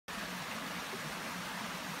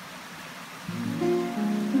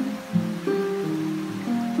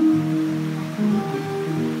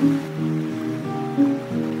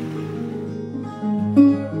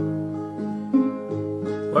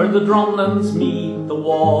the drumlins meet the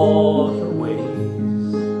waterways,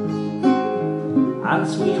 and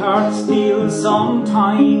sweethearts steal some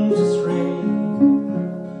time to stray.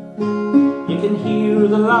 You can hear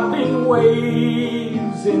the lapping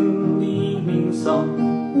waves in the evening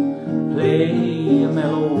sun play a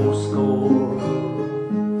mellow score.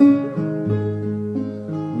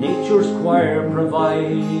 Nature's choir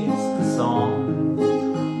provides the song,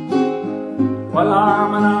 while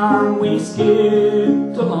arm in arm we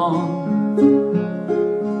skipped along,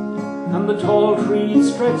 and the tall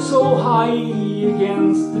trees stretch so high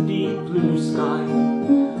against the deep blue sky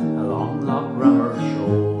along Lough Ramor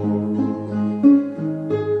shore.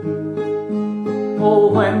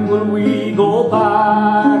 Oh, when will we go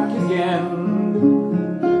back again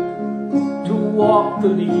to walk the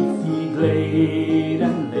leafy glade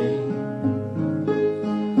and lane,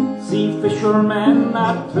 see fishermen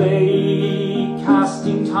at play,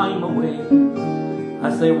 casting time away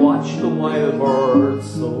as they watch the wild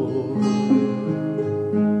birds soar.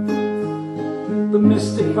 The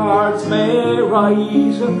mystic bards may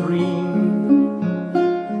write a dream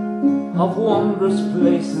of wondrous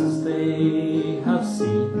places they have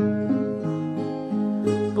seen,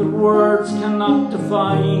 but words cannot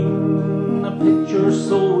define a picture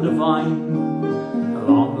so divine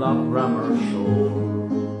along Lough Ramor shore.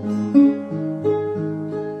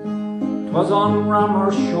 'Twas on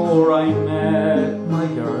Ramor shore I met my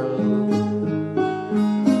girl.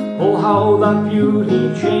 Oh, how that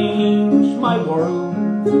beauty changed my world.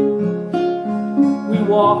 We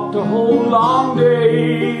walked a whole long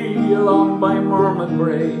day along by Mermaid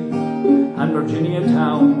Brae and Virginia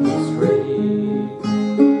town we strayed.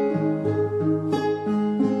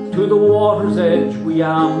 To the water's edge we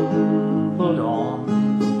ambled on,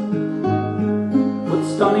 with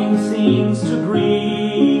stunning scenes to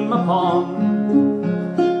dream upon,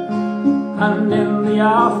 and in the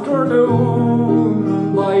afternoon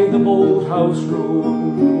by the boathouse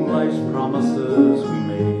room life's promises we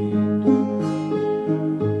made.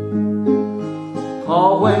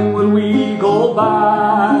 Oh, when will we go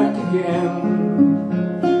back again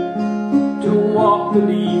to walk the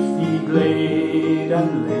leafy glade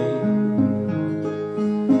and lane,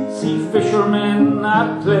 see fishermen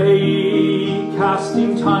at play,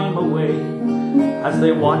 casting time away as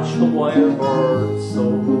they watch the wild birds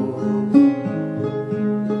soar.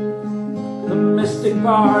 The mystic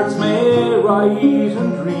bards may write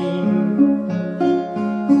and dream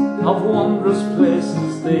of wondrous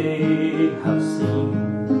places they have seen,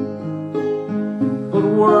 but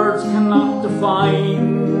words cannot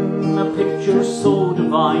define a picture so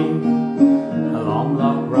divine along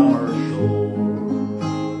Lough Ramor shore.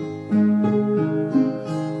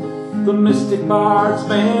 The mystic bards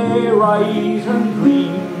may write and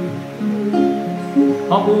dream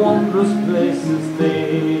of wondrous places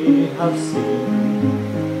they have seen,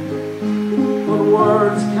 but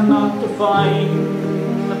words cannot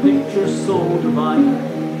define a picture so divine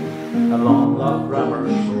along Lough Ramor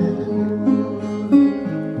shore.